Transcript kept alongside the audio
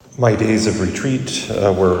My days of retreat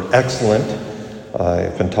were excellent.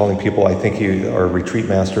 I've been telling people I think our retreat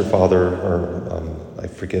master, Father, or I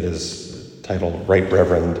forget his title, Right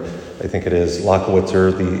Reverend, I think it is, Lockowitzer,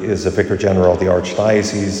 is a Vicar General of the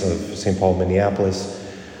Archdiocese of St. Paul, Minneapolis.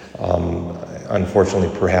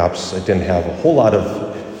 Unfortunately, perhaps I didn't have a whole lot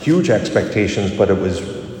of huge expectations, but it was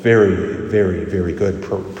very, very, very good.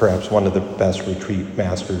 Perhaps one of the best retreat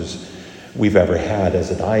masters we've ever had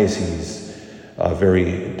as a diocese.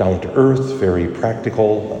 Very down-to-earth, very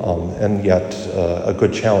practical, and yet a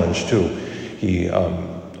good challenge, too. He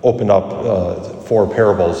opened up 4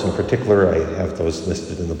 parables in particular. I have those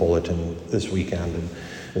listed in the bulletin this weekend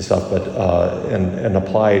and stuff, but and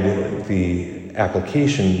applied the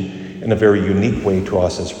application in a very unique way to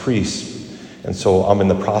us as priests. And so I'm in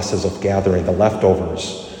the process of gathering the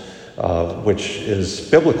leftovers, which is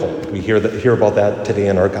biblical. We hear about that today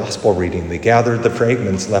in our gospel reading. They gathered the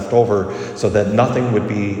fragments left over so that nothing would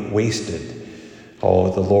be wasted. Oh,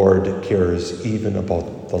 the Lord cares even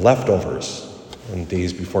about the leftovers. In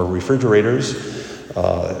days before refrigerators,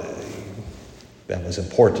 that was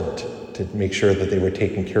important to make sure that they were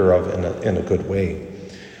taken care of in a good way.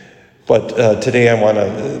 But today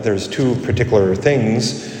there's 2 particular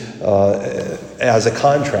things as a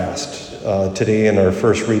contrast. Today in our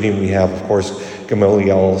first reading, we have, of course,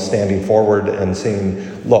 Gamaliel standing forward and saying,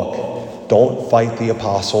 look, don't fight the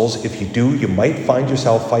apostles. If you do, you might find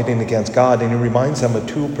yourself fighting against God. And he reminds them of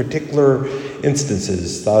 2 particular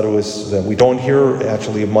instances that we don't hear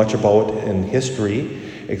actually much about in history,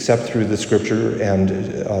 except through the scripture and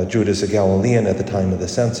Judas the Galilean at the time of the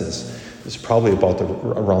census. It's probably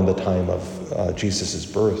around the time of Jesus'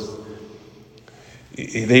 birth.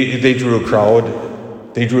 They drew a crowd.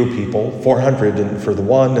 They drew people, 400 for the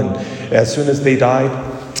one, and as soon as they died,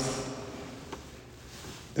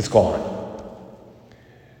 it's gone.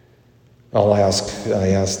 I asked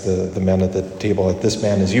the men at the table, this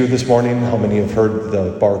man is you this morning. How many have heard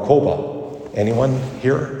the Bar Kokhba? Anyone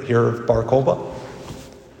hear of Bar Kokhba?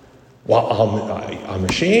 Well, I'm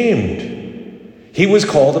ashamed. He was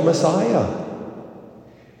called a Messiah.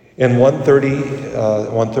 In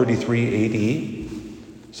 133 AD,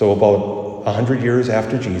 so about 100 years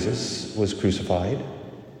after Jesus was crucified,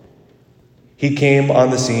 he came on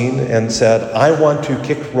the scene and said, I want to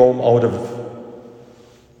kick Rome out of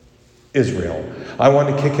Israel. I want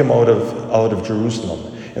to kick him out of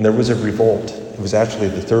Jerusalem. And there was a revolt. It was actually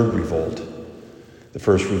the 3rd revolt. The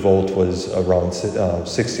first revolt was around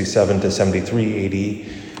 67 to 73 AD.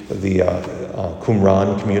 The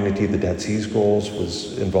Qumran community, the Dead Sea Scrolls,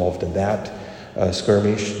 was involved in that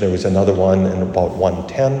skirmish. There was another one in about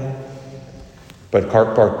 110. But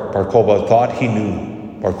Bar Kokhba thought he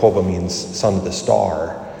knew. Bar Kokhba means son of the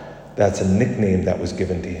star. That's a nickname that was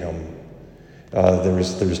given to him.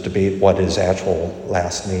 There's debate what his actual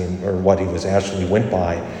last name, or what he was actually went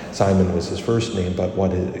by. Simon was his first name, but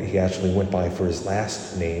what he actually went by for his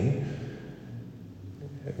last name.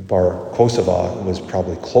 Bar Kokhba was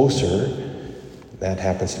probably closer. That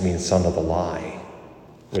happens to mean son of the lie,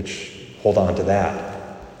 which, hold on to that.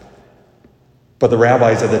 But the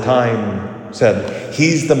rabbis at the time said,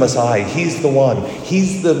 he's the Messiah, he's the one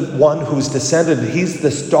who's descended, he's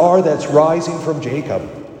the star that's rising from Jacob.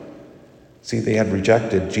 See, they had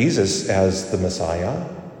rejected Jesus as the Messiah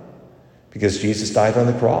because Jesus died on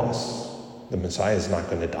the cross. The Messiah is not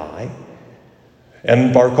going to die.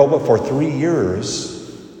 And Bar Kokhba for 3 years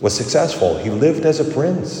was successful. He lived as a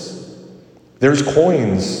prince. There's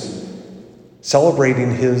coins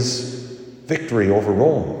celebrating his victory over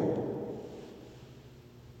Rome.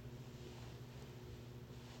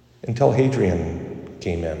 Until Hadrian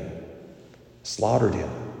came in, slaughtered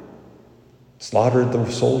him, slaughtered the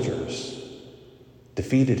soldiers,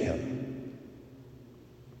 defeated him,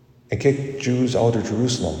 and kicked Jews out of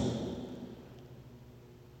Jerusalem.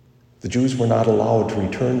 The Jews were not allowed to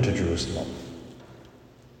return to Jerusalem.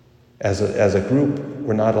 As a group,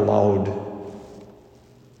 were not allowed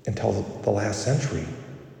until the last century.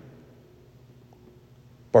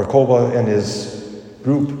 Bar Kokhba and his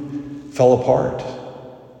group fell apart.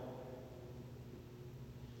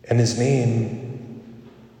 And his name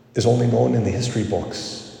is only known in the history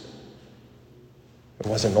books. It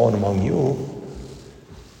wasn't known among you.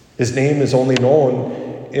 His name is only known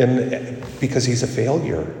because he's a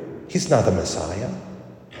failure. He's not the Messiah.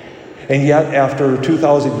 And yet, after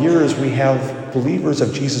 2,000 years, we have believers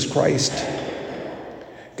of Jesus Christ.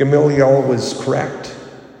 Gamaliel was correct,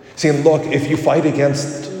 saying, look, if you fight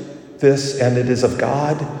against this and it is of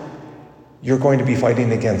God, you're going to be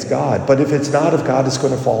fighting against God. But if it's not of God, it's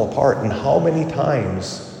going to fall apart. And how many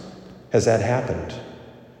times has that happened?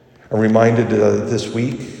 I'm reminded this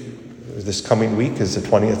week, this coming week is the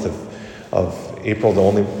 20th of April. The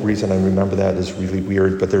only reason I remember that is really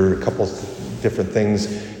weird, but there are a couple different things.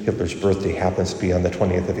 Hitler's birthday happens to be on the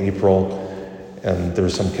 20th of April, and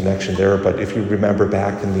there's some connection there. But if you remember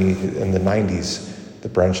back in the 90s, the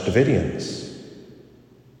Branch Davidians,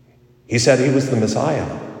 he said he was the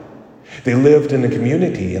Messiah. They lived in a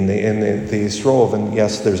community, and they strove, and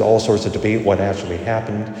yes, there's all sorts of debate what actually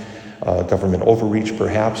happened, government overreach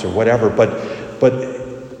perhaps, or whatever, but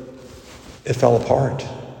it fell apart.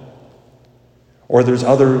 Or there's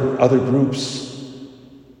other groups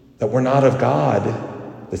that were not of God,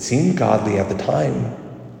 that seemed godly at the time,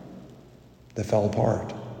 that fell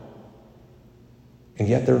apart. And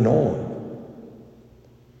yet they're known.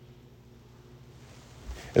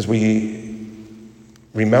 As we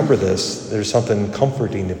remember this, there's something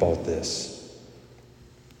comforting about this.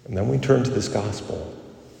 And then we turn to this gospel.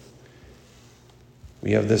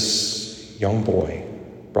 We have this young boy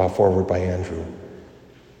brought forward by Andrew.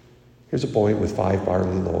 Here's a boy with 5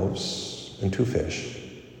 barley loaves and 2 fish.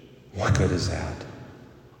 What good is that?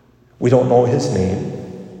 We don't know his name.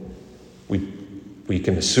 We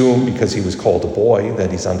can assume, because he was called a boy,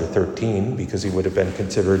 that he's under 13, because he would have been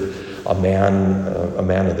considered a man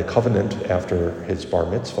of the covenant after his bar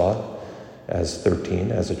mitzvah as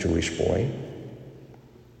 13, as a Jewish boy.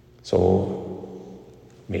 So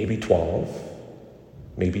maybe 12,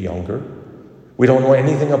 maybe younger. We don't know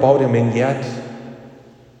anything about him, and yet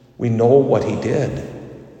we know what he did,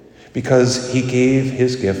 because he gave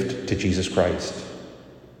his gift to Jesus Christ.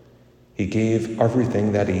 He gave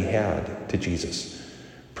everything that he had to Jesus.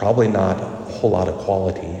 Probably not a whole lot of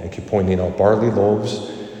quality. I keep pointing out barley loaves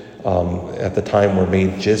at the time were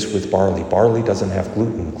made just with barley. Barley doesn't have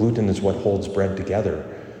gluten. Gluten is what holds bread together.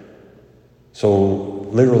 So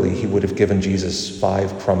literally, he would have given Jesus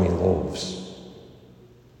 5 crummy loaves.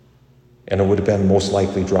 And it would have been most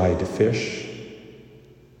likely dried fish.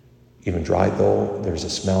 Even dried though, there's a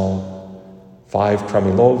smell. 5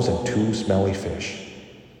 crummy loaves and 2 smelly fish.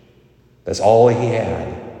 That's all he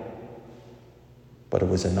had. But it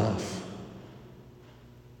was enough.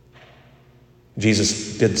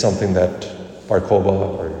 Jesus did something that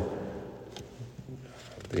Barkova or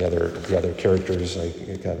the other characters,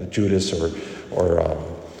 like Judas or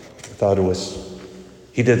Thaddeus,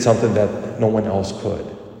 he did something that no one else could.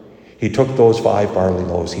 He took those 5 barley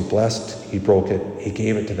loaves, he blessed, he broke it, he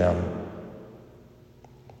gave it to them.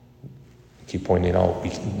 I keep pointing out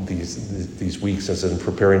these weeks as I'm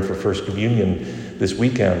preparing for First Communion this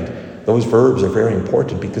weekend, those verbs are very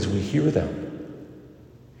important because we hear them.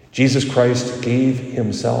 Jesus Christ gave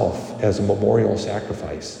himself as a memorial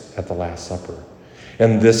sacrifice at the Last Supper.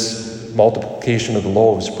 And this multiplication of the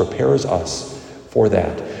loaves prepares us for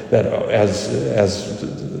that as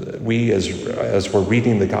we're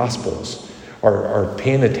reading the Gospels, are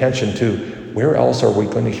paying attention to where else are we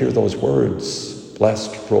going to hear those words,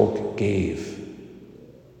 blessed, broke, gave.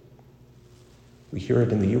 We hear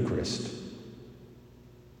it in the Eucharist.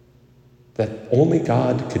 That only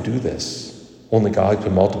God could do this. Only God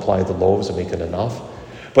could multiply the loaves and make it enough.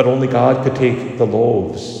 But only God could take the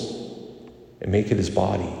loaves and make it his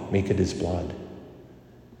body, make it his blood.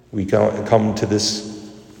 We come to this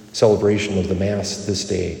celebration of the Mass this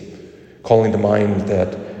day, calling to mind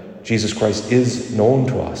that Jesus Christ is known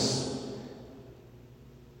to us,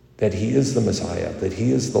 that he is the Messiah, that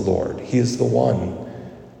he is the Lord, he is the one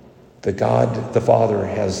that God the Father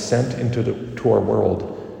has sent to our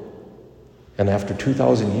world. And after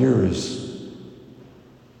 2,000 years,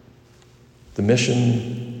 the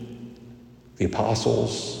mission, the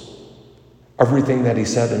apostles, everything that he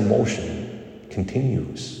set in motion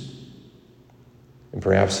continues. And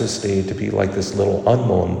perhaps this day to be like this little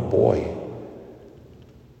unknown boy,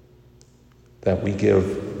 that we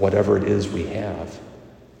give whatever it is we have,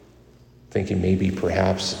 thinking maybe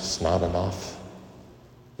perhaps it's not enough.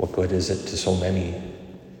 What good is it to so many?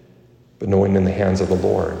 But knowing in the hands of the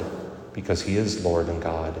Lord, because he is Lord and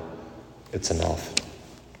God, it's enough.